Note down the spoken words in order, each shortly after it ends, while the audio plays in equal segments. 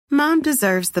Mom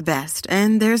deserves the best,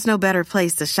 and there's no better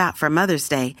place to shop for Mother's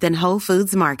Day than Whole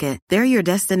Foods Market. They're your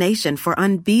destination for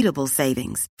unbeatable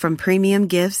savings, from premium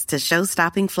gifts to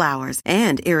show-stopping flowers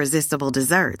and irresistible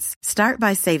desserts. Start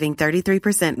by saving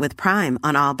 33% with Prime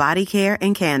on all body care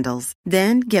and candles.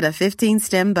 Then get a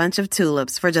 15-stem bunch of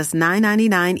tulips for just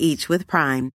 $9.99 each with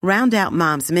Prime. Round out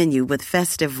Mom's menu with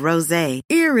festive rosé,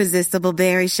 irresistible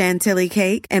berry chantilly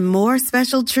cake, and more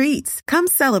special treats. Come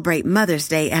celebrate Mother's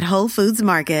Day at Whole Foods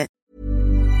Market.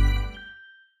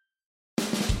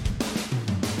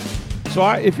 So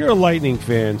if you're a Lightning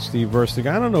fan, Steve Verstig,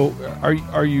 I don't know,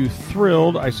 are you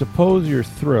thrilled? I suppose you're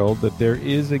thrilled that there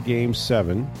is a Game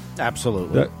 7.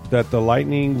 Absolutely. That the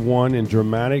Lightning won in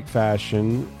dramatic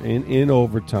fashion in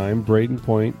overtime. Braden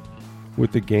Point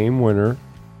with the game winner.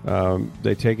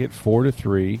 They take it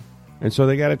 4-3. And so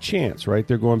they got a chance, right?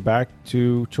 They're going back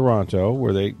to Toronto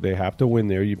where they have to win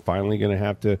there. You're finally going to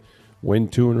have to win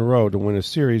 2 in a row to win a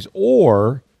series.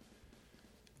 Or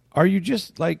are you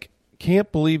just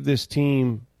can't believe this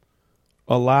team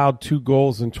allowed 2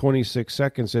 goals in 26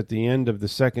 seconds at the end of the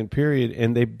second period,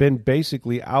 and they've been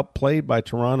basically outplayed by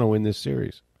Toronto in this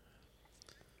series?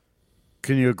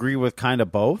 Can you agree with kind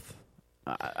of both?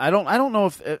 I don't know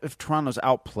if Toronto's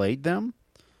outplayed them.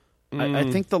 I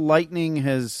think the Lightning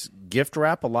has gift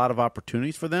wrapped a lot of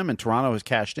opportunities for them, and Toronto has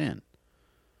cashed in.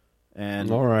 And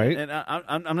all right, and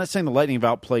I'm not saying the Lightning have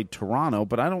outplayed Toronto,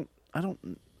 but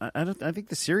I think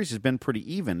the series has been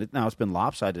pretty even. Now it's been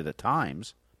lopsided at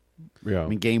times. Yeah, I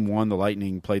mean, Game 1, the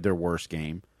Lightning played their worst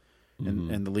game,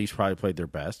 and the Leafs probably played their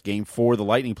best. Game 4, the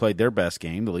Lightning played their best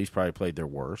game. The Leafs probably played their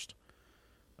worst.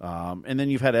 And then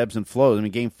you've had ebbs and flows. I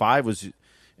mean, Game 5 was,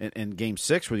 and Game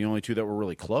 6 were the only two that were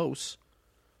really close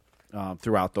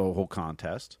throughout the whole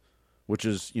contest, which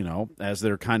is, as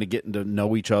they're kind of getting to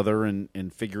know each other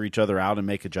and figure each other out and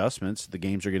make adjustments, the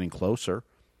games are getting closer.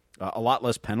 A lot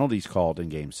less penalties called in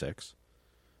Game 6,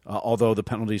 although the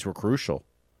penalties were crucial,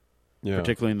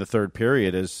 particularly in the third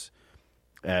period as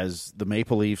the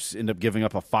Maple Leafs end up giving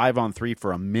up a 5-on-3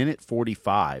 for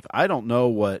 1:45. I don't know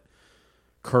what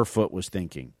Kerfoot was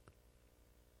thinking.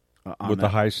 With the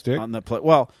high stick? On the play.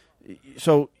 Well,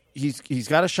 so he's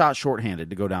got a shot shorthanded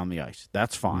to go down the ice.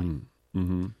 That's fine.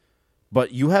 Mm-hmm.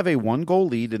 But you have a 1-goal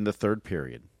lead in the third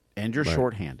period, and you're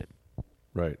shorthanded.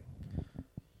 Right.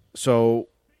 So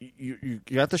you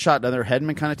got the shot down there.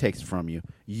 Hedman kind of takes it from you.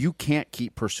 You can't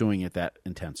keep pursuing it that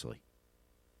intensely.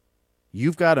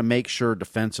 You've got to make sure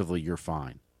defensively you're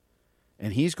fine.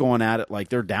 And he's going at it like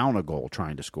they're down a goal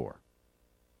trying to score.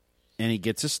 And he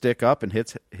gets his stick up and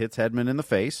hits Hedman in the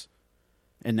face,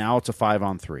 and now it's a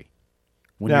 5-on-3.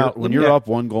 When you're up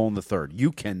 1 goal in the third,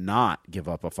 you cannot give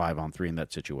up a 5-on-3 in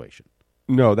that situation.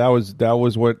 No, that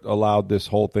was what allowed this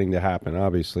whole thing to happen,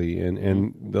 obviously,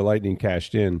 and the Lightning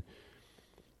cashed in.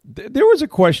 There was a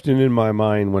question in my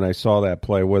mind when I saw that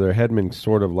play whether Hedman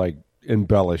sort of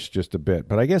embellished just a bit,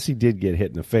 but I guess he did get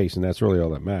hit in the face, and that's really all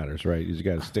that matters, right? He's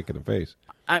got a stick in the face.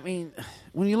 I mean,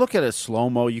 when you look at it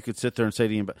slow-mo, you could sit there and say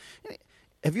to him, but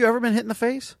have you ever been hit in the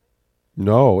face?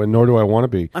 No, and nor do I want to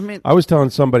be. I mean, I was telling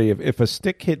somebody if a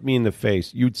stick hit me in the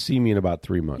face, you'd see me in about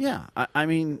 3 months. Yeah, I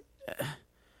mean,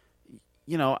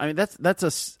 that's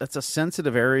a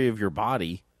sensitive area of your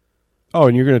body. Oh,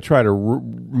 and you're going to try to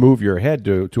move your head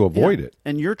to avoid it.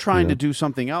 And you're trying to do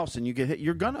something else, and you get hit.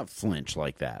 You're going to flinch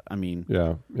like that. I mean,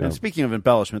 yeah. And speaking of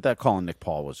embellishment, that call on Nick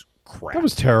Paul was crap. That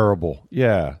was terrible.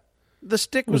 Yeah. The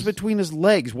stick was between his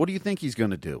legs. What do you think he's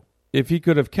going to do? If he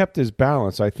could have kept his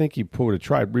balance, I think he would have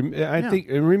tried. Think,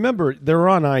 and remember, they're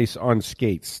on ice on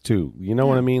skates, too. You know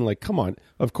what I mean? Come on.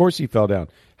 Of course he fell down.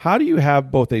 How do you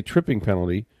have both a tripping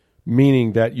penalty,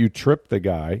 meaning that you tripped the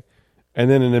guy, and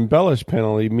then an embellished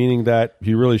penalty, meaning that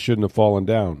he really shouldn't have fallen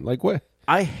down? What?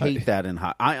 I hate that in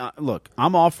high. Look,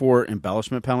 I'm all for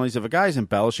embellishment penalties. If a guy's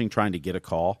embellishing trying to get a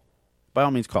call, by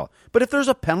all means call it. But if there's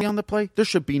a penalty on the play, there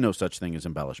should be no such thing as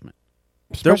embellishment.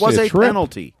 Especially there was a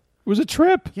penalty. It was a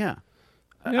trip. Yeah.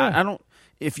 I don't.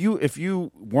 If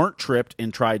you weren't tripped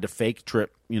and tried to fake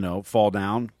trip, fall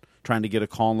down, trying to get a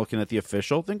call and looking at the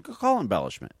official, then call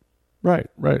embellishment. Right.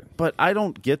 But I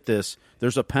don't get this.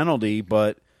 There's a penalty,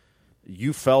 but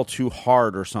you fell too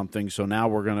hard or something, so now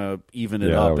we're going to even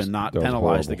it up and not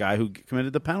penalize the guy who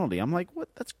committed the penalty. I'm like, what?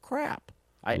 That's crap.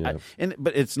 But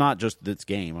it's not just this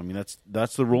game. I mean,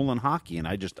 that's the rule in hockey, and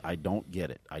I don't get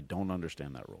it. I don't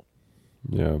understand that rule.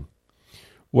 Yeah.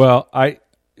 Well,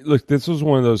 Look, this was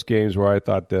one of those games where I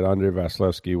thought that Andrei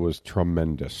Vasilevsky was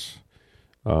tremendous.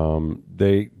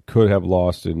 They could have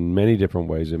lost in many different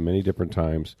ways at many different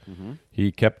times. Mm-hmm.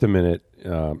 He kept them in it,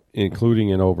 including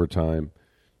in overtime.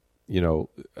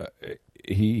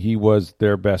 He was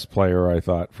their best player, I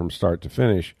thought, from start to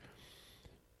finish.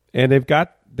 And they've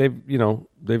got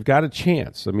a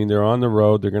chance. I mean, they're on the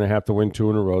road. They're going to have to win 2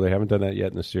 in a row. They haven't done that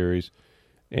yet in the series,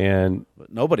 and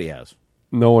But nobody has.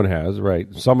 no one has.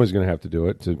 Right? Someone's going to have to do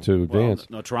it to advance.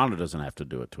 No, Toronto doesn't have to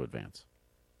do it to advance.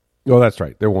 Oh, that's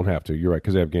right. They won't have to. You're right,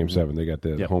 because they have Game 7. They got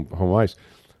the home ice.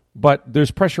 But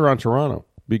there's pressure on Toronto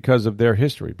because of their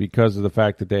history, because of the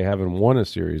fact that they haven't won a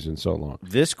series in so long.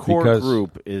 This core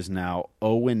group is now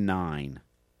 0-9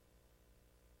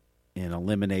 in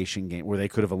elimination game where they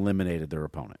could have eliminated their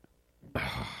opponent.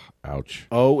 Ouch.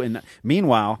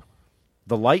 Meanwhile,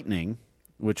 the Lightning,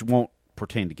 which won't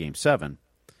pertain to Game 7,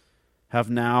 have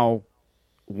now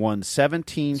won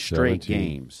 17 straight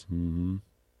games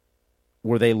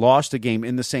where they lost a game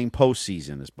in the same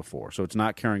postseason as before. So it's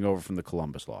not carrying over from the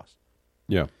Columbus loss.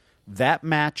 Yeah. That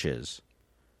matches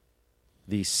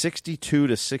the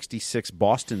 62-66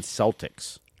 Boston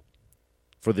Celtics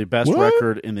for the best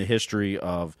record in the history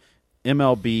of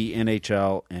MLB,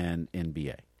 NHL, and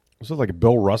NBA. Was it like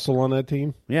Bill Russell on that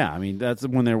team? Yeah, I mean, that's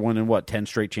when they're winning, 10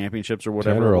 straight championships or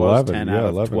whatever 10 or it was? 11. 10 Yeah, out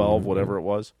of 11. 12, whatever it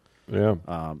was. Yeah.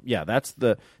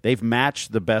 They've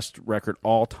matched the best record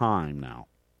all time now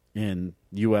in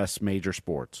U.S. major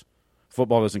sports.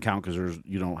 Football doesn't count because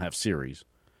you don't have series,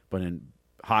 but in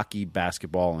hockey,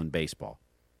 basketball, and baseball,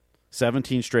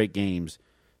 17 straight games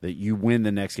that you win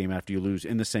the next game after you lose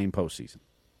in the same postseason.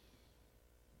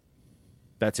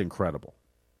 That's incredible,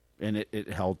 and it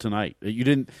held tonight. It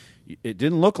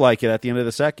didn't look like it at the end of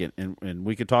the second, and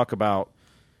we could talk about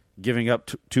giving up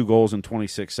 2 goals in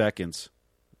 26 seconds.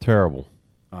 Terrible.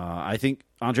 I think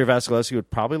Andre Vasilevsky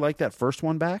would probably like that first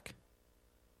one back.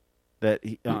 That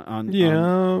on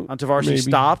Tavares he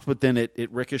stopped, but then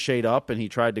it ricocheted up, and he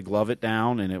tried to glove it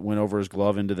down, and it went over his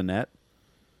glove into the net.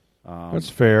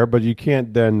 That's fair, but you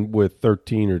can't then, with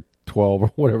 13 or 12 or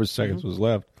whatever seconds was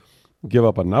left, give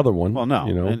up another one. Well, no,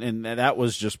 you know? and that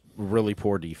was just really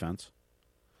poor defense.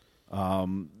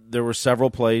 There were several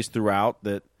plays throughout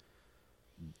that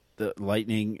the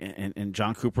Lightning, and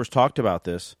John Cooper's talked about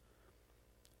this.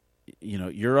 You know,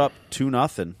 you're up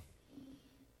 2-0.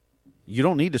 You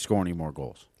don't need to score any more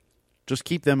goals. Just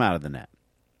keep them out of the net.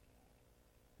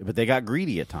 But they got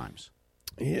greedy at times.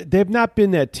 Yeah, they've not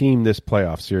been that team this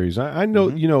playoff series. I know,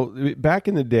 you know, back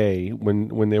in the day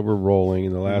when they were rolling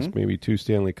in the last maybe 2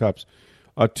 Stanley Cups,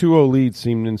 a 2-0 lead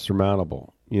seemed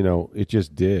insurmountable. You know, it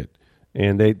just did.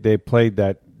 And they played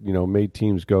that, you know, made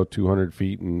teams go 200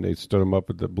 feet, and they stood them up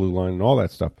at the blue line and all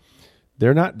that stuff.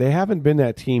 They haven't been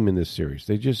that team in this series.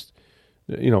 They just,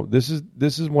 you know, this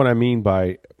is what I mean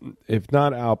by, if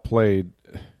not outplayed,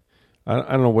 I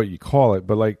don't know what you call it,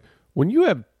 but like when you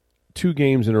have 2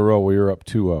 games in a row where you're up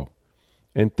 2-0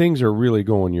 and things are really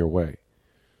going your way,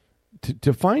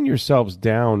 to find yourselves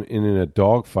down in a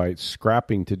dogfight,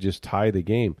 scrapping to just tie the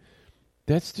game,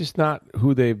 that's just not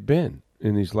who they've been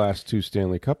in these last 2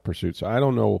 Stanley Cup pursuits. I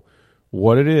don't know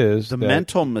what it is. The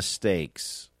mental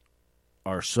mistakes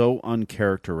are so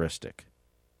uncharacteristic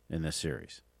in this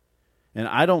series. And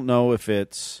I don't know if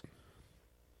it's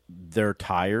they're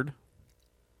tired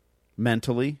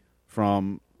mentally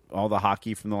from all the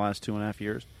hockey from the last 2.5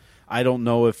 years. I don't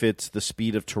know if it's the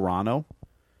speed of Toronto.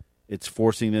 It's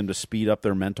forcing them to speed up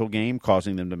their mental game,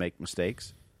 causing them to make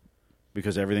mistakes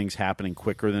because everything's happening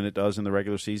quicker than it does in the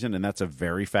regular season, and that's a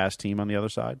very fast team on the other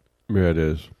side. Yeah, it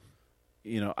is.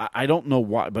 You know, I don't know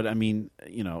why, but I mean,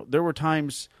 you know, there were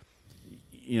times,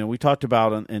 you know, we talked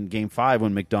about in Game 5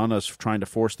 when McDonough's trying to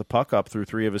force the puck up through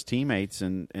 3 of his teammates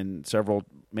and several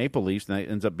Maple Leafs, and that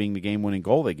ends up being the game-winning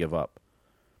goal they give up.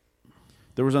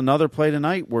 There was another play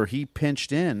tonight where he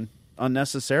pinched in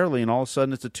unnecessarily, and all of a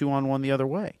sudden it's a 2-on-1 the other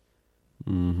way.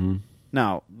 Mm-hmm.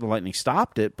 Now, the Lightning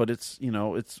stopped it, but it's, you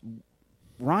know, it's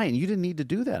Ryan, you didn't need to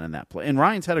do that in that play. And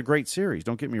Ryan's had a great series,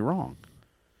 don't get me wrong.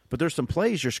 But there's some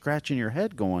plays you're scratching your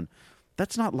head going,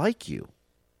 that's not like you.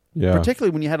 Yeah.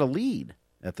 Particularly when you had a lead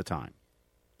at the time.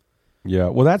 Yeah,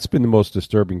 well, that's been the most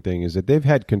disturbing thing, is that they've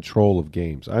had control of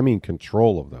games. I mean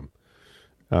control of them.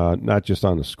 Not just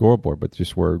on the scoreboard, but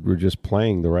just where we're just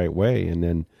playing the right way, and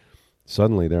then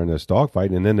suddenly they're in this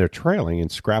dogfight, and then they're trailing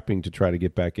and scrapping to try to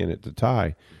get back in it to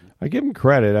tie. I give them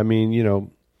credit. I mean, you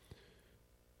know,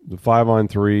 the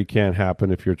 5-on-3 can't happen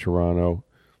if you're Toronto.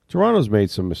 Toronto's made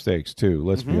some mistakes too,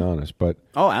 let's be honest. But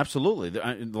oh, absolutely.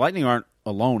 The Lightning aren't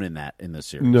alone in this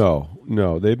series.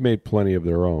 No, they've made plenty of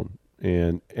their own.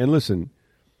 And listen,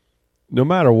 no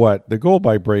matter what, the goal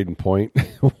by Brayden Point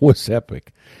was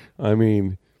epic. I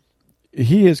mean,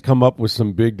 he has come up with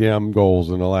some big damn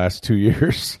goals in the last 2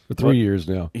 years, 3 years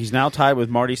now. He's now tied with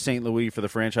Marty St. Louis for the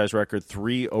franchise record,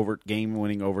 3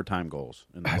 game-winning overtime goals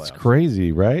in the playoffs. That's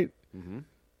crazy, right? Mm-hmm.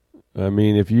 I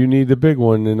mean, if you need the big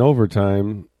one in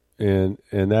overtime, and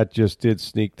that just did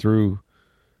sneak through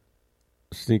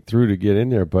to get in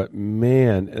there. But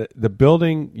man, the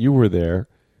building, you were there.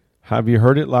 Have you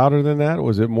heard it louder than that?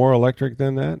 Was it more electric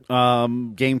than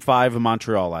that? Game 5 of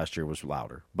Montreal last year was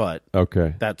louder, but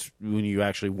okay, that's when you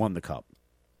actually won the cup.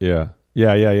 Yeah.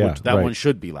 That right. one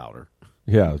should be louder.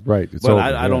 Yeah, right. It's but over,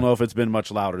 I don't know if it's been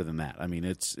much louder than that. I mean,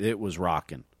 it was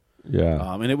rocking.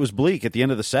 Yeah, and it was bleak at the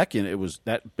end of the second.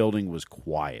 That building was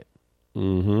quiet.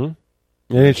 Mm-hmm.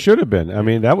 And it should have been. I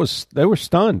mean, they were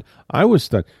stunned. I was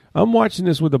stunned. I'm watching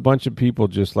this with a bunch of people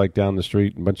just like down the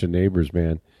street, a bunch of neighbors,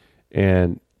 man,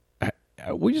 and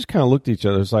we just kind of looked at each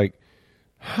other. It's like,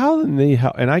 how did they?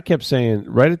 And I kept saying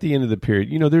right at the end of the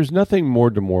period, there's nothing more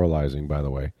demoralizing, by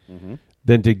the way,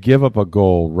 than to give up a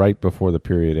goal right before the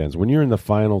period ends. When you're in the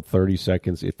final 30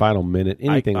 seconds, final minute,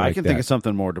 anything like that. I can think of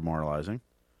something more demoralizing.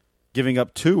 Giving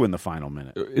up 2 in the final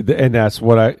minute. And that's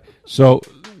what so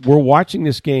we're watching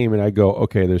this game, and I go,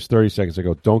 okay, there's 30 seconds. I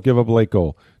go, don't give up a late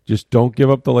goal. Just don't give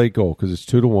up the late goal because it's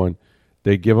 2-1.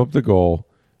 They give up the goal,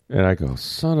 and I go,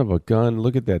 son of a gun,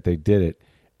 look at that. They did it.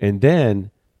 And then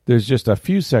there's just a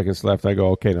few seconds left. I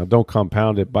go, okay, now don't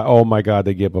compound it. But, oh, my God,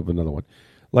 they give up another one.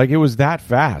 Like, it was that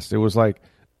fast. It was like,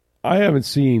 I haven't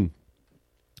seen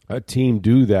a team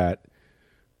do that,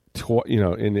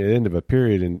 in the end of a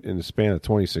period in the span of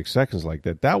 26 seconds like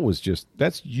that.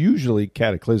 That's usually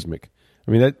cataclysmic.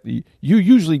 I mean, that you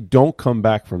usually don't come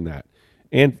back from that.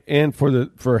 And for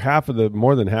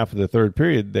more than half of the third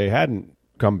period, they hadn't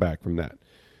come back from that.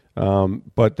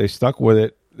 But they stuck with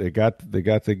it. They got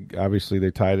obviously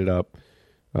they tied it up.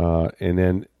 And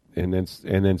then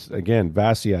again,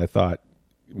 Vasi, I thought,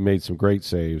 made some great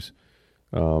saves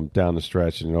down the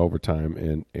stretch and in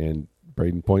overtime, and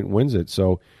Braden Point wins it.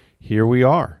 So here we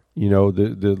are.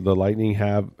 The Lightning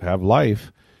have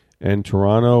life, and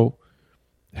Toronto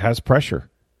has pressure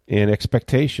and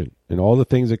expectation and all the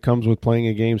things that comes with playing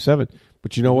a Game 7.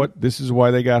 But you know what? This is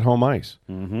why they got home ice.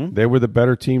 Mm-hmm. They were the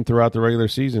better team throughout the regular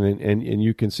season, and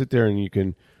you can sit there and you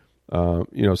can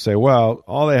say, well,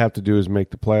 all they have to do is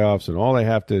make the playoffs, and all they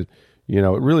have to,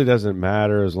 it really doesn't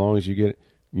matter as long as you get.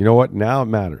 You know what? Now it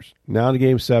matters. Now in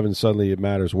Game 7, suddenly it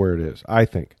matters where it is, I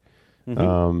think.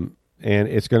 Mm-hmm. And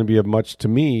it's going to be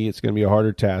it's going to be a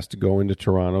harder task to go into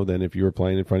Toronto than if you were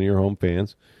playing in front of your home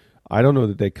fans. I don't know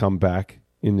that they come back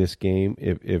in this game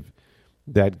if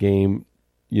that game,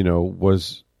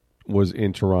 was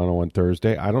in Toronto on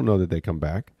Thursday. I don't know that they come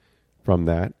back from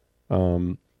that.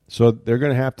 So they're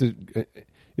going to have to,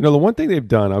 the one thing they've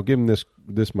done, I'll give them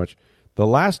this much. The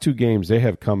last 2 games, they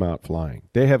have come out flying.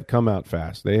 They have come out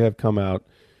fast. They have come out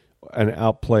and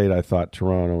outplayed, I thought,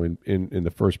 Toronto in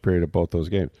the first period of both those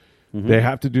games. Mm-hmm. They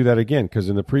have to do that again because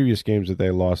in the previous games that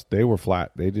they lost, they were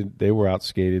flat. They were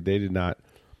outskated. They did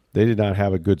not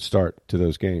have a good start to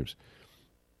those games.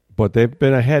 But they've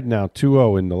been ahead now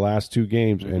 2-0 in the last 2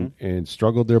 games and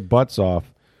struggled their butts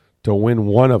off to win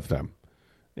one of them.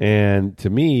 And to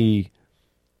me,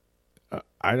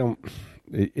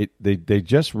 they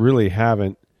just really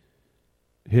haven't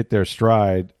hit their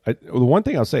stride. The one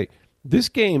thing I'll say, this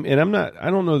game, and I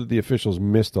don't know that the officials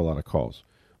missed a lot of calls,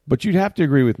 but you'd have to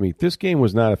agree with me. This game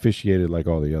was not officiated like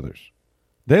all the others.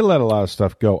 They let a lot of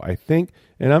stuff go, I think,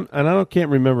 and I can't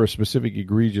remember a specific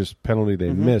egregious penalty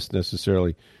they missed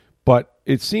necessarily, but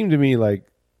it seemed to me like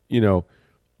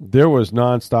there was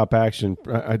nonstop action.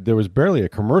 There was barely a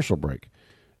commercial break.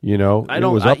 I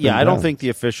don't think the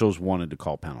officials wanted to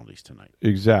call penalties tonight.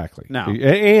 Exactly. No,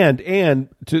 and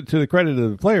to the credit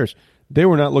of the players, they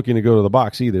were not looking to go to the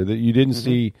box either. That you didn't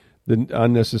see the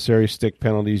unnecessary stick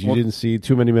penalties. You didn't see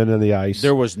too many men on the ice.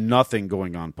 There was nothing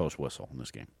going on post whistle in this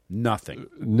game. Nothing.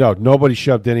 No, nobody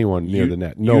shoved anyone near the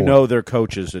net. No, their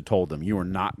coaches had told them you are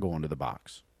not going to the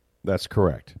box. That's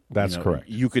correct. That's correct.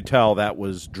 You could tell that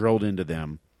was drilled into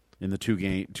them in the 2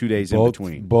 days in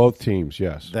between. Both teams,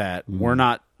 yes. That we're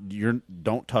not.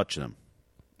 Don't touch them.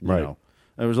 Right.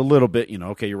 There was a little bit.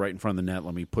 Okay, you're right in front of the net.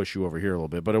 Let me push you over here a little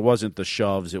bit. But it wasn't the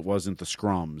shoves. It wasn't the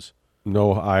scrums.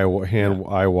 No eye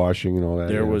washing and all that.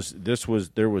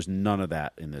 There was none of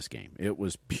that in this game. It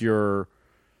was pure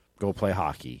go play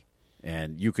hockey,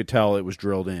 and you could tell it was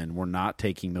drilled in. We're not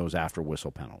taking those after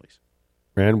whistle penalties.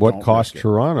 And what cost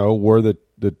Toronto were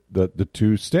the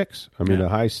 2 sticks. I mean, the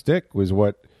high stick was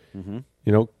what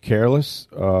careless,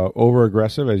 over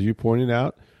aggressive, as you pointed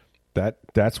out.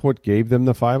 That's what gave them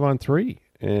the 5-on-3,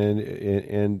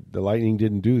 and the Lightning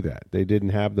didn't do that. They didn't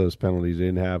have those penalties. They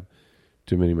didn't have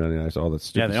too many men on the ice. All that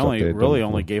stupid stuff. They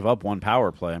only gave up 1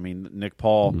 power play. I mean, Nick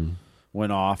Paul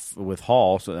went off with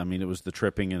Hall, so I mean it was the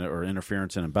tripping or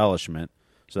interference and embellishment.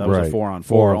 So that was a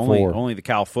 4-on-4. Only the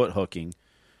Cal foot hooking,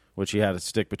 which he had a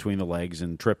stick between the legs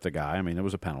and tripped the guy. I mean, it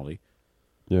was a penalty.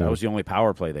 Yeah. That was the only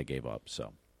power play they gave up.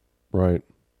 So, right.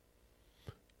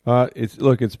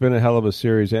 It's been a hell of a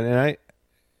series, and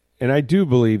I do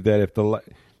believe that if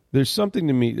there's something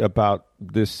to me about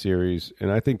this series, and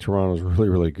I think Toronto's really,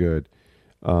 really good.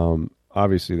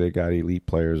 Obviously, they got elite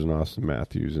players in Austin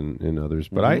Matthews and others,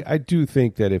 but I do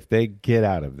think that if they get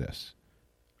out of this,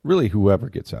 really whoever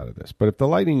gets out of this, but if the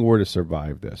Lightning were to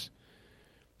survive this,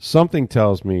 something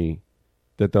tells me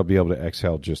that they'll be able to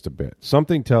exhale just a bit.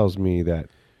 Something tells me that,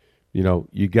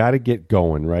 you got to get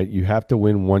going, right? You have to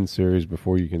win one series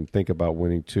before you can think about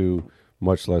winning two,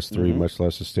 much less three, much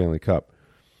less a Stanley Cup.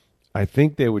 I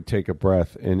think they would take a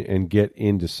breath and get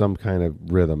into some kind of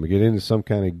rhythm, get into some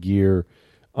kind of gear,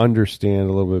 understand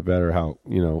a little bit better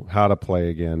how to play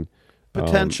again.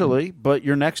 Potentially, but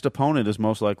your next opponent is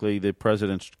most likely the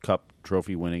President's Cup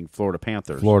trophy winning Florida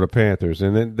Panthers.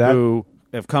 And then who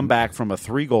have come back from a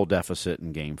 3-goal deficit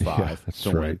in Game 5. Yeah, that's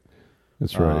right. Win.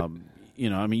 That's right.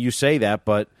 You say that,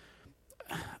 but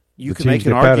you can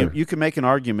make an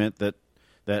argument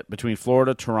that between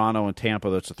Florida, Toronto, and Tampa,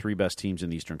 that's the 3 best teams in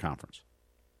the Eastern Conference.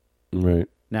 Right.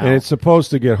 Now, and it's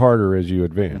supposed to get harder as you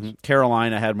advance.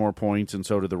 Carolina had more points, and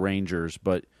so did the Rangers,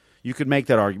 but you could make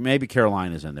that argument. Maybe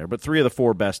Carolina's in there, but 3 of the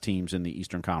 4 best teams in the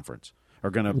Eastern Conference are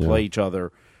going to play each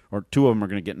other, or 2 of them are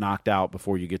going to get knocked out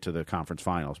before you get to the conference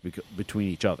finals between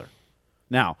each other.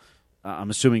 Now,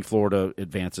 I'm assuming Florida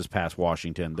advances past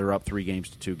Washington. They're up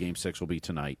 3-2. Game 6 will be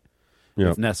tonight.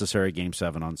 If necessary, Game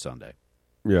 7 on Sunday.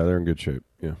 Yeah, they're in good shape.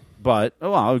 Yeah, but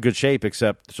in good shape.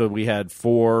 Except so we had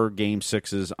 4 Game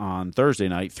 6s on Thursday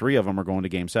night. 3 of them are going to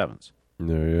Game 7s.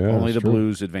 Yeah, only the true.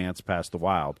 Blues advance past the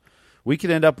Wild. We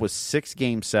could end up with 6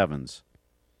 Game 7s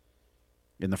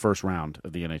in the first round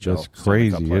of the NHL. That's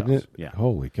crazy, isn't it? Yeah,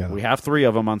 holy cow. We have 3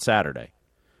 of them on Saturday.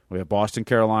 We have Boston,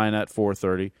 Carolina at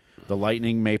 4:30. The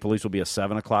Lightning Maple Leafs will be a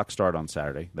 7:00 start on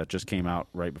Saturday. That just came out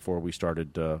right before we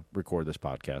started to record this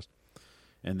podcast.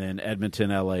 And then Edmonton,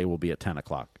 LA will be at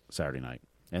 10:00 Saturday night.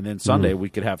 And then Sunday we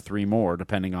could have 3 more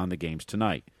depending on the games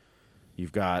tonight.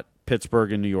 You've got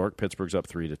Pittsburgh and New York. Pittsburgh's up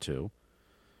 3-2.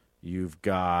 You've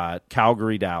got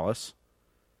Calgary, Dallas.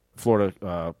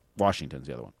 Florida, Washington's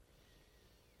the other one.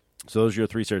 So those are your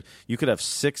 3 series. You could have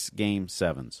 6 Game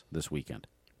 7s this weekend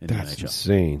in the NHL. That's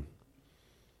insane.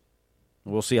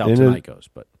 We'll see how tonight goes,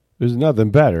 but there's nothing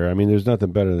better. I mean, there's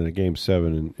nothing better than a Game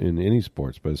 7 in any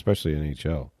sports, but especially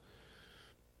NHL.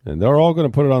 And they're all going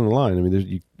to put it on the line. I mean, there's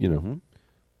you're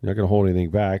not going to hold anything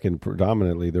back, and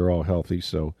predominantly they're all healthy,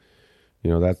 so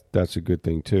that's a good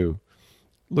thing too.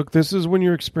 Look, this is when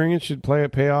your experience should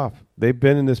pay off. They've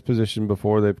been in this position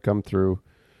before. They've come through.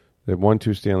 They've won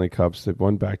 2 Stanley Cups. They've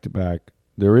won back-to-back.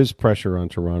 There is pressure on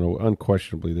Toronto.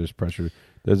 Unquestionably, there's pressure.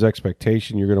 There's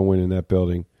expectation you're going to win in that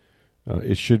building.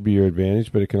 It should be your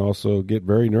advantage, but it can also get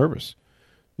very nervous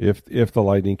if the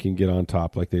Lightning can get on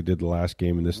top like they did the last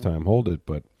game and this time hold it.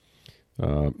 But,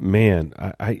 man,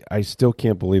 I still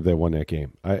can't believe they won that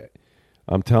game.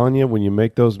 I'm telling you, when you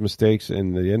make those mistakes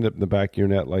and they end up in the back of your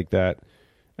net like that,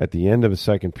 at the end of a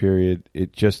second period,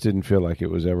 it just didn't feel like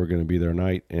it was ever going to be their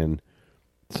night, and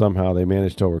somehow they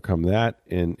managed to overcome that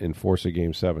and force a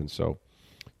Game 7. So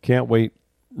can't wait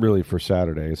really for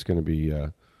Saturday. It's going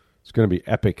to be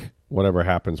epic, whatever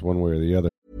happens one way or the other.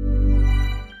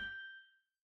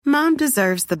 Mom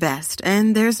deserves the best,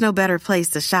 and there's no better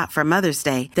place to shop for Mother's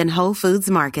Day than Whole Foods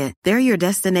Market. They're your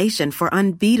destination for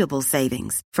unbeatable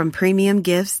savings, from premium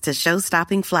gifts to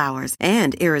show-stopping flowers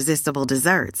and irresistible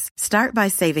desserts. Start by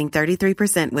saving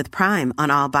 33% with Prime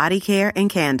on all body care and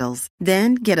candles.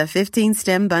 Then get a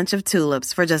 15-stem bunch of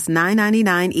tulips for just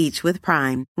 $9.99 each with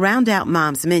Prime. Round out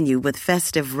Mom's menu with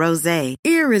festive rosé,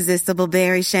 irresistible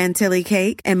berry chantilly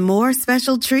cake, and more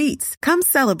special treats. Come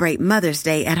celebrate Mother's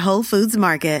Day at Whole Foods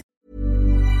Market.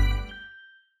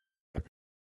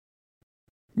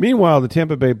 Meanwhile, the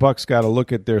Tampa Bay Bucks got to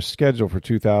look at their schedule for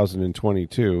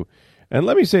 2022. And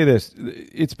let me say this.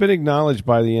 It's been acknowledged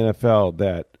by the NFL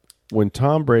that when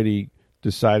Tom Brady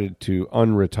decided to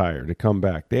unretire, to come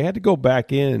back, they had to go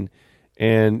back in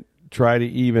and try to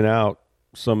even out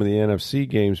some of the NFC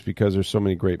games because there's so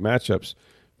many great matchups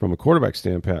from a quarterback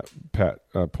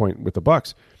standpoint with the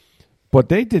Bucks. But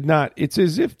they did not. It's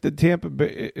as if the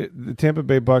Tampa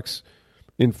Bay Bucks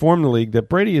informed the league that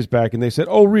Brady is back, and they said,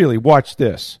 "Oh, really? Watch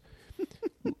this."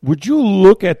 Would you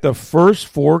look at the first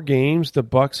 4 games the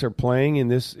Bucks are playing in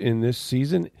this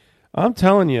season? I'm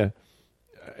telling you,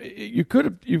 you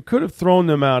could have thrown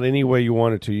them out any way you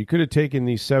wanted to. You could have taken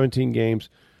these 17 games,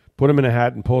 put them in a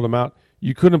hat, and pulled them out.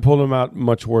 You couldn't have pulled them out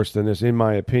much worse than this, in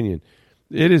my opinion.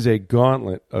 It is a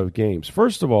gauntlet of games.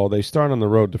 First of all, they start on the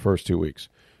road the first 2 weeks.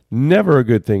 Never a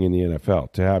good thing in the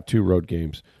NFL to have 2 road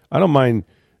games. I don't mind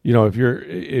if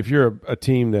you're a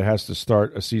team that has to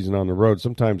start a season on the road,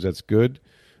 sometimes that's good.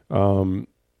 Because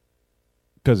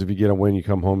if you get a win, you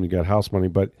come home, you got house money.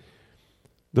 But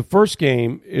the first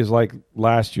game is like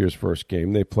last year's first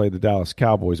game. They played the Dallas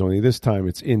Cowboys, only this time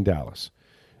it's in Dallas.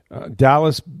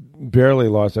 Dallas barely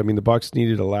lost. I mean, the Bucs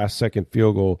needed a last-second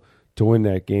field goal to win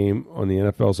that game on the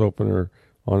NFL's opener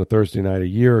on a Thursday night a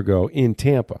year ago in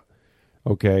Tampa.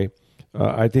 Okay?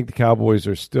 I think the Cowboys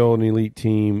are still an elite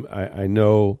team. I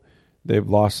know they've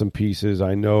lost some pieces.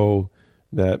 I know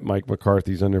that Mike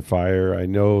McCarthy's under fire. I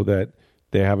know that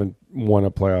they haven't won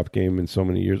a playoff game in so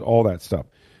many years, all that stuff.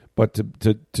 But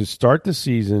to start the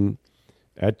season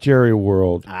at Jerry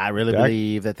World, I really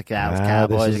believe that the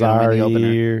Cowboys are going to win the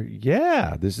opener. Year.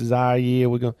 Yeah, this is our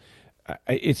year.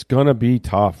 It's going to be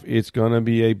tough. It's going to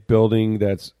be a building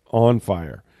that's on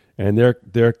fire, and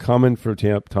they're coming for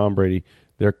Tom Brady.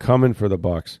 They're coming for the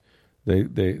Bucs.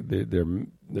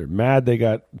 They're mad they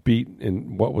got beat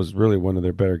in what was really one of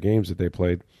their better games that they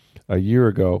played a year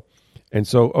ago. And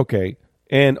so, okay.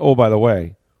 And, oh, by the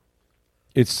way,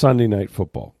 it's Sunday Night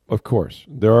Football, of course.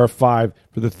 There are 5.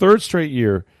 For the third straight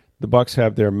year, the Bucs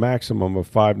have their maximum of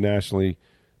 5 nationally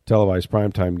televised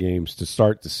primetime games to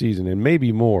start the season, and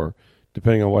maybe more,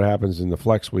 depending on what happens in the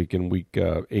flex week in week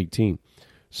 18.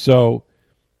 So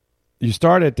you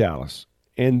start at Dallas,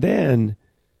 and then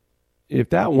if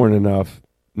that weren't enough,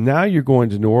 now you're going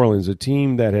to New Orleans, a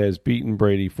team that has beaten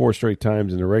Brady 4 straight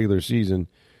times in the regular season.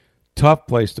 Tough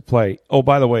place to play. Oh,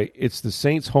 by the way, it's the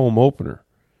Saints' home opener.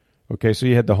 Okay, so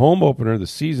you had the home opener, the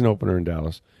season opener in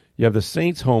Dallas. You have the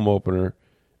Saints' home opener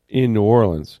in New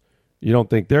Orleans. You don't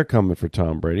think they're coming for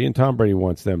Tom Brady, and Tom Brady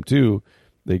wants them too.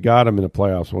 They got him in the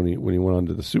playoffs when he went on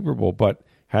to the Super Bowl, but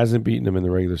hasn't beaten them in the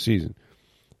regular season.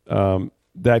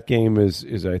 That game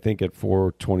is I think at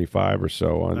 4:25 or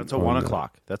so. That's a 1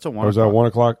 o'clock. That's a 1 o'clock. Is that a 1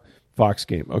 o'clock Fox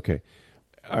game? Okay.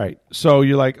 All right. So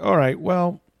you're like, all right,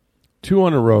 well, 2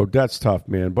 on the road, that's tough,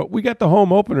 man. But we got the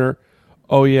home opener.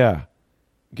 Oh, yeah.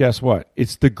 Guess what?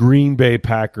 It's the Green Bay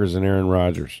Packers and Aaron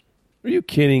Rodgers. Are you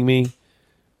kidding me?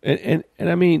 And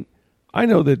I mean, I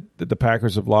know that the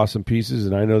Packers have lost some pieces,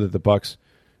 and I know that the Bucs,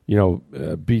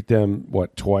 beat them,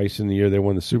 twice in the year they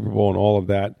won the Super Bowl and all of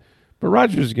that. But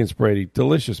Rodgers against Brady,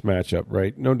 delicious matchup,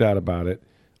 right? No doubt about it.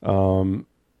 And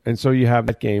so you have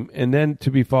that game. And then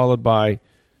to be followed by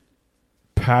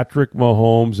Patrick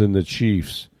Mahomes and the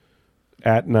Chiefs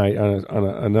at night on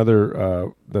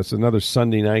another that's another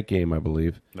Sunday night game, I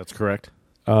believe. That's correct.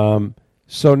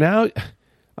 So now,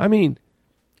 I mean,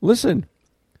 listen,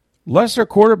 lesser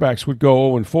quarterbacks would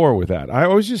go 0-4 with that. I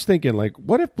was just thinking, like,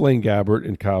 what if Blaine Gabbert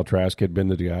and Kyle Trask had been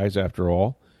the guys after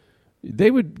all?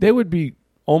 They would be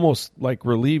almost like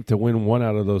relieved to win 1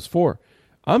 out of those 4.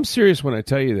 I'm serious when I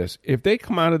tell you this. If they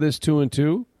come out of this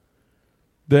 2-2,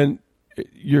 then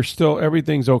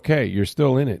everything's okay. You're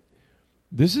still in it.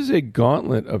 This is a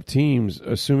gauntlet of teams,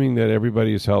 assuming that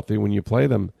everybody is healthy when you play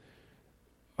them.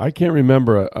 I can't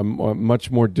remember a much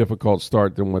more difficult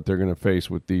start than what they're going to face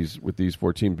with these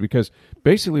 4 teams, because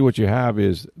basically what you have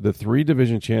is the 3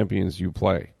 division champions you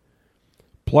play,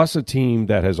 plus a team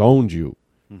that has owned you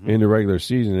in the regular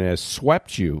season and has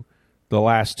swept you the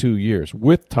last 2 years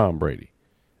with Tom Brady.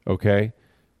 Okay?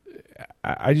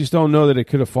 I just don't know that it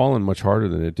could have fallen much harder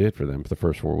than it did for them for the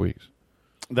first 4 weeks.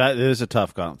 That is a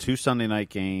tough gauntlet. 2 Sunday night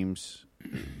games,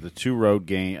 the 2 road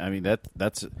games. I mean,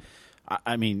 that's.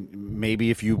 I mean, maybe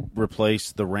if you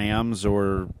replace the Rams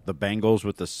or the Bengals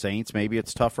with the Saints, maybe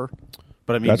it's tougher.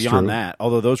 But I mean, that's beyond true. that,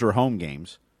 although those are home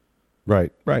games,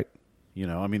 right. I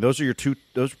mean, those are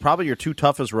probably your 2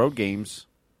 toughest road games.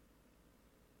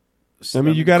 I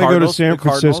mean, you got to go to San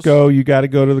Francisco. You got to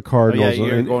go to the Cardinals. Oh,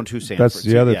 yeah, you're going to San That's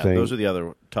Francisco. the other thing. Those are the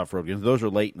other tough road games. Those are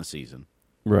late in the season.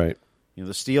 Right.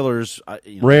 The Steelers,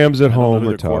 Rams at home I don't know who are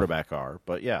their tough. quarterback are,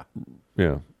 but yeah.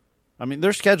 I mean,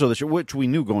 their schedule this year, which we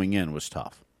knew going in, was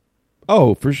tough.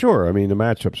 Oh, for sure. I mean, the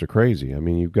matchups are crazy. I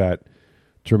mean, you've got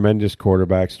tremendous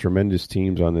quarterbacks, tremendous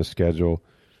teams on this schedule.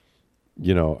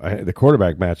 The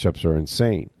quarterback matchups are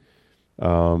insane.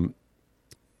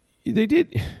 They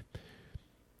did,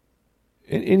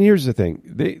 and here's the thing: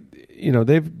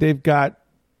 they've got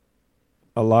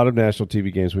a lot of national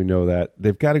TV games. We know that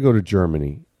they've got to go to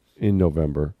Germany in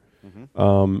November.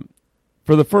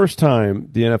 For the first time,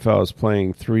 the NFL is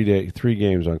playing 3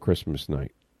 games on Christmas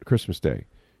Day.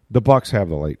 The Bucs have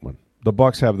the late one. The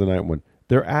Bucs have the night one.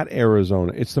 They're at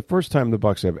Arizona. It's the first time the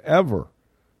Bucs have ever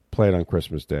played on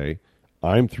Christmas Day.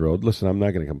 I'm thrilled. Listen, I'm not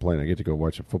going to complain. I get to go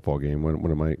watch a football game.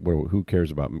 Who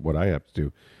cares about what I have to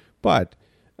do? But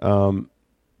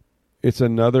it's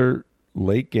another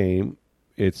late game.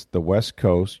 It's the West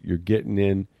Coast. You're getting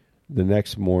in the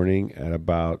next morning at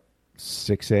about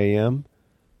 6 a.m.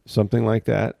 something like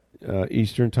that,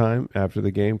 Eastern time after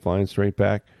the game, flying straight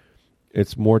back.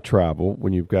 It's more travel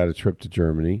when you've got a trip to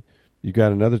Germany. You've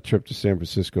got another trip to San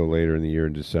Francisco later in the year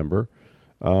in December.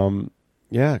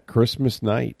 Christmas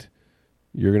night,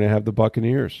 you're going to have the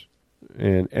Buccaneers.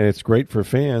 And it's great for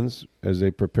fans as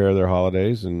they prepare their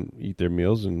holidays and eat their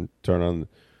meals and turn on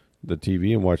the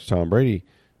TV and watch Tom Brady.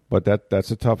 But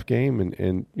that's a tough game,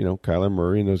 and Kyler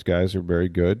Murray and those guys are very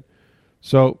good.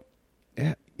 So,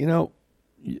 5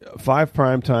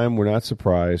 primetime, we're not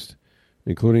surprised,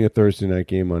 including a Thursday night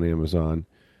game on Amazon.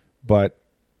 But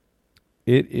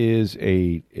it is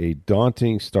a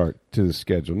daunting start to the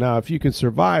schedule. Now, if you can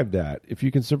survive that, if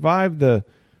you can survive the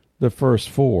first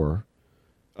 4,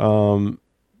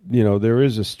 there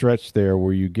is a stretch there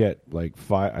where you get like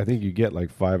 5. I think you get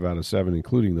like 5 out of 7,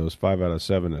 including those 5 out of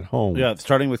 7 at home. Yeah,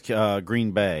 starting with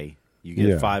Green Bay, you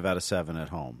get 5 out of 7 at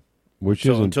home. Which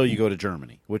is until you go to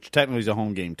Germany, which technically is a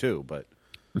home game too, but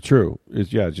true. It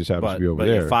just happens to be over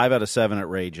there. 5 out of 7 at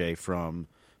Ray J from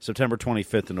September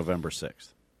 25th to November 6th.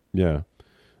 Yeah,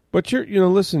 but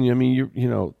listen. I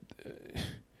mean,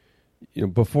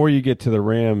 before you get to the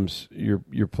Rams,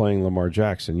 you're playing Lamar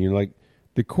Jackson.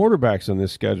 The quarterbacks on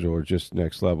this schedule are just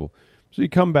next level. So you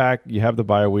come back, you have the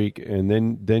bye week, and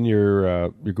then you're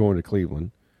going to Cleveland,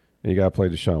 and you got to play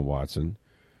Deshaun Watson.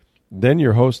 Then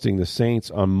you're hosting the Saints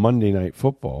on Monday Night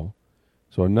Football,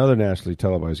 so another nationally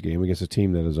televised game against a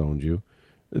team that has owned you.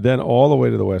 Then all the way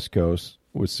to the West Coast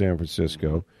with San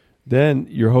Francisco. Then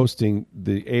you're hosting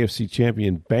the AFC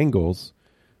champion Bengals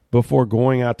before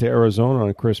going out to Arizona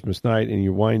on Christmas night, and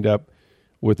you wind up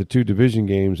with the 2 division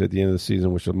games at the end of the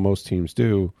season, which most teams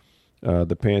do,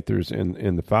 the Panthers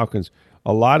and the Falcons.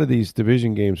 A lot of these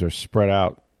division games are spread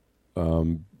out,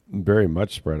 very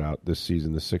much spread out this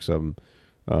season, the 6 of them.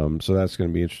 So that's going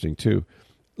to be interesting too.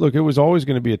 Look, it was always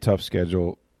going to be a tough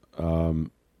schedule,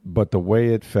 but the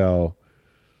way it fell,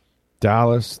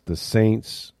 Dallas, the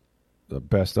Saints, the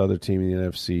best other team in the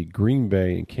NFC, Green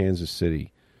Bay, and Kansas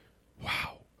City.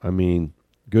 Wow. I mean,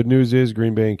 good news is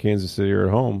Green Bay and Kansas City are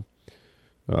at home.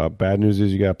 Bad news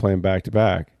is you got to play them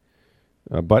back-to-back.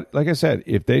 But like I said,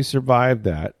 if they survive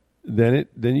that, then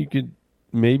you could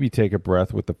maybe take a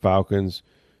breath with the Falcons,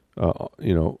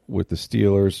 with the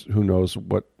Steelers. Who knows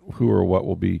who or what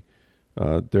will be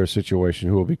their situation,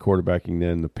 who will be quarterbacking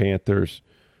then, the Panthers.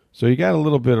 So you got a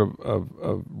little bit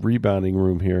of rebounding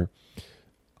room here.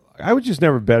 I would just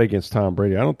never bet against Tom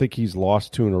Brady. I don't think he's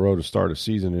lost 2 in a row to start a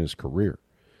season in his career.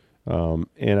 And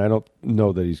I don't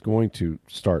know that he's going to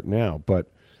start now, but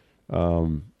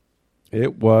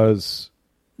it was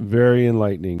very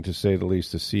enlightening, to say the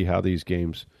least, to see how these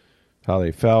games, how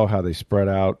they fell, how they spread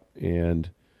out. And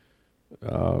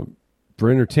for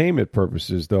entertainment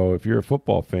purposes, though, if you're a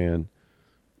football fan,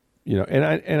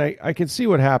 and I can see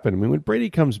what happened. I mean, when Brady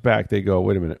comes back, they go,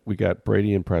 wait a minute, we got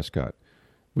Brady and Prescott.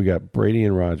 We got Brady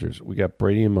and Rodgers. We got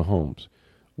Brady and Mahomes.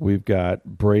 We've got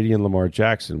Brady and Lamar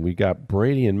Jackson. We got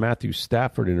Brady and Matthew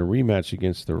Stafford in a rematch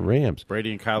against the Rams.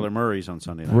 Brady and Kyler Murray's on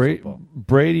Sunday Night Football.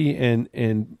 Brady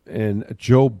and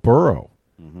Joe Burrow.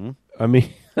 Mm-hmm. I mean,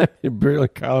 Brady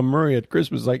and Kyler Murray at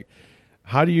Christmas. Like,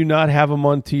 how do you not have them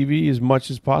on TV as much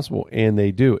as possible? And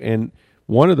they do. And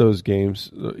one of those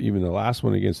games, even the last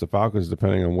one against the Falcons,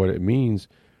 depending on what it means,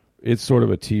 it's sort of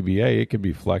a TBA. It could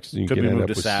be flexed, and you could can be end moved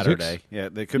up to with Saturday. 6. Yeah,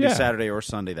 it could be Saturday or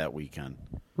Sunday that weekend.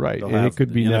 Right, and it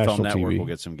could be national NFL Network TV. will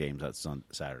get some games that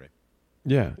Saturday.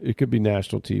 Yeah, it could be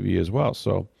national TV as well.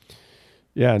 So,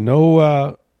 yeah,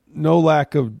 no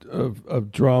lack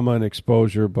of drama and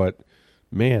exposure, but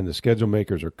man, the schedule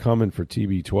makers are coming for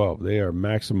TB12. They are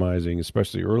maximizing,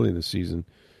 especially early in the season,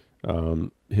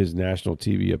 his national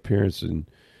TV appearance. And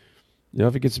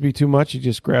if it gets to be too much, he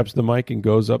just grabs the mic and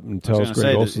goes up and tells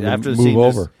Greg Olsen to move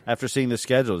over. After seeing the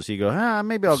schedule, does he go,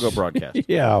 maybe I'll go broadcast?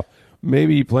 Yeah,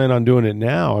 maybe you plan on doing it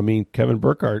now. I mean, Kevin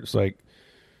Burkhardt's like,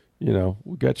 we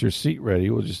got your seat ready.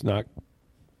 We'll just knock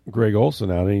Greg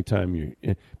Olsen out anytime you.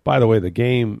 By the way,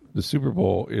 the Super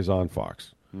Bowl is on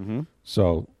Fox. Mm-hmm.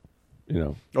 So,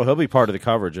 he'll be part of the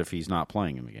coverage if he's not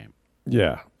playing in the game.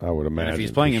 Yeah, I would imagine. And if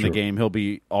he's playing in the game, he'll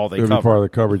be all they he'll cover. He'll be part of the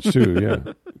coverage too.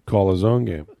 Yeah, call his own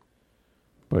game.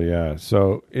 But yeah,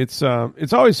 so it's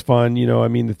always fun, I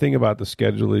mean, the thing about the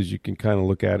schedule is you can kind of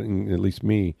look at it, and at least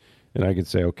me, and I can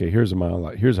say, okay, here's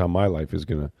how my life is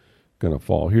gonna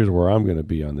fall. Here's where I'm gonna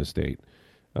be on this date,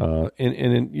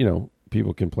 and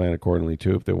people can plan accordingly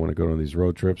too if they want to go on these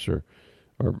road trips or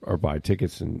buy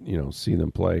tickets and see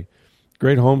them play.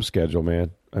 Great home schedule,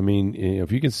 man. I mean, if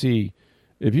you can see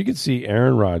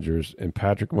Aaron Rodgers and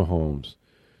Patrick Mahomes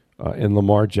and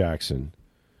Lamar Jackson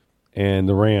and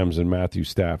the Rams and Matthew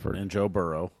Stafford and Joe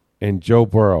Burrow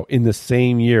in the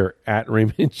same year at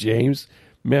Raymond James,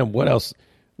 man, what else?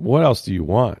 What else do you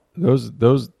want? Those,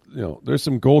 there's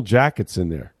some gold jackets in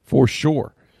there for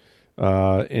sure,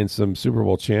 and some Super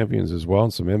Bowl champions as well,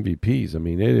 and some MVPs. I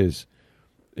mean, it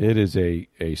is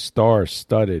a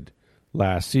star-studded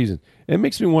last season. It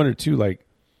makes me wonder too, like,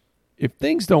 if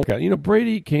things don't count,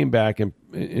 Brady came back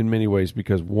in many ways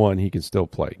because, one, he can still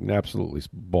play, and absolutely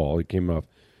ball. He came off,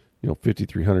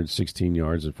 5,316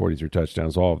 yards and 43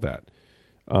 touchdowns, all of that.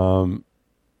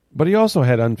 But he also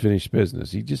had unfinished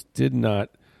business. He just did not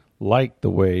like the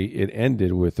way it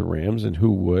ended with the Rams, and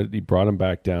who would? He brought him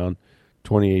back down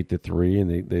 28-3,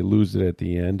 and they lose it at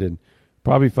the end, and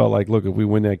probably felt like, look, if we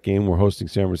win that game, we're hosting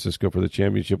San Francisco for the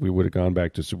championship, we would have gone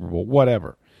back to Super Bowl,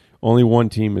 whatever. Only one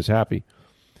team is happy.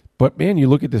 But, man, you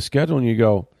look at the schedule and you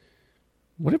go,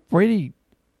 what if Brady,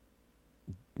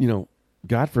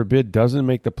 God forbid, doesn't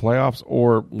make the playoffs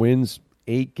or wins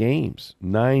 8 games,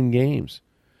 9 games?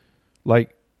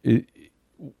 Like,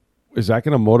 is that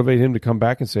going to motivate him to come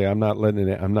back and say, I'm not letting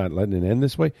it end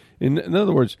this way? In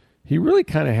other words, he really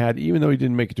kind of had, even though he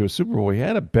didn't make it to a Super Bowl, he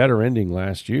had a better ending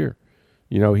last year.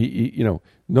 No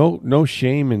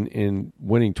shame in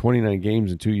winning 29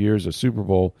 games in 2 years, a Super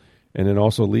Bowl, and then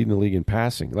also leading the league in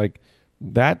passing. Like,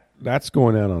 that's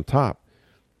going out on top.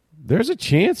 There's a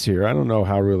chance here. I don't know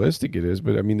how realistic it is,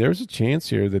 but, I mean, there's a chance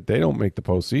here that they don't make the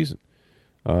postseason.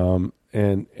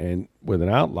 And with an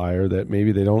outlier that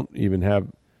maybe they don't even have,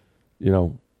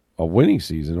 a winning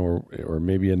season or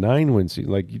maybe a 9-win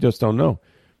season. Like, you just don't know.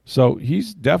 So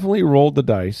he's definitely rolled the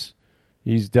dice.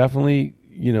 He's definitely,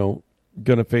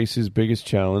 going to face his biggest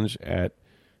challenge at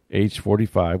age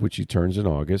 45, which he turns in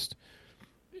August.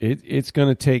 It's going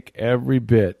to take every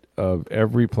bit of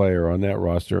every player on that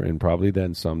roster, and probably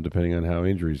then some, depending on how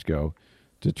injuries go,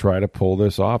 to try to pull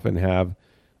this off and have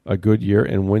a good year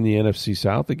and win the NFC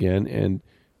South again and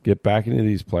get back into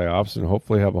these playoffs and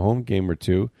hopefully have a home game or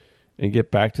two and get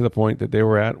back to the point that they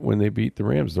were at when they beat the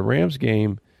Rams. The Rams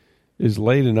game is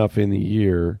late enough in the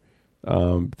year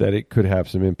that it could have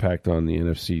some impact on the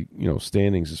NFC,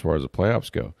 standings as far as the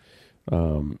playoffs go.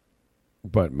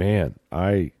 But man,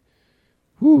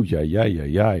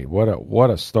 what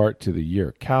a start to the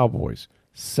year. Cowboys,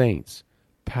 Saints,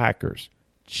 Packers,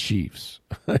 Chiefs.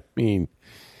 I mean,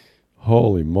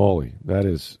 holy moly, that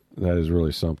is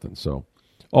really something. So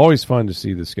always fun to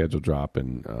see the schedule drop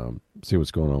and see what's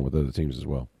going on with other teams as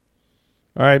well.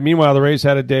 All right, meanwhile, the Rays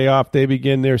had a day off. They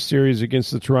begin their series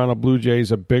against the Toronto Blue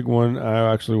Jays, a big one.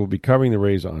 I actually will be covering the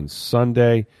Rays on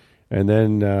Sunday. And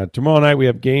then tomorrow night we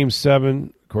have Game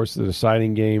 7, of course, the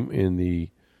deciding game in the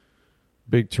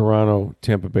big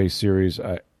Toronto-Tampa Bay series.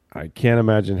 I can't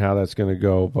imagine how that's going to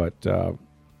go, but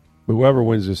whoever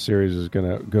wins this series is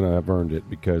going to have earned it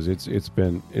because it's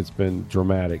been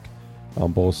dramatic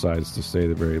on both sides, to say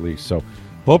the very least. So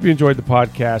hope you enjoyed the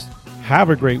podcast.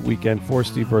 Have a great weekend. For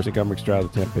Steve Bursick, I'm Rick Stroud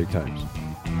of the Tampa Bay Times.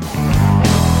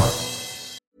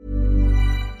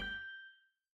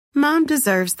 Mom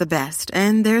deserves the best,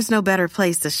 and there's no better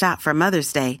place to shop for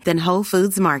Mother's Day than Whole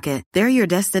Foods Market. They're your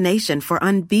destination for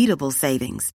unbeatable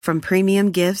savings, from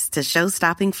premium gifts to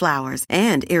show-stopping flowers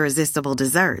and irresistible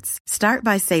desserts. Start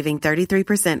by saving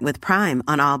 33% with Prime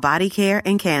on all body care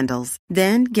and candles.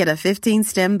 Then get a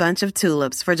 15-stem bunch of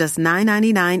tulips for just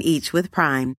 $9.99 each with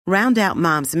Prime. Round out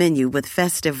Mom's menu with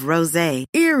festive rosé,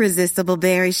 irresistible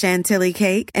berry chantilly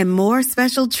cake, and more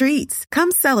special treats.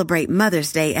 Come celebrate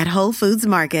Mother's Day at Whole Foods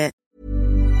Market.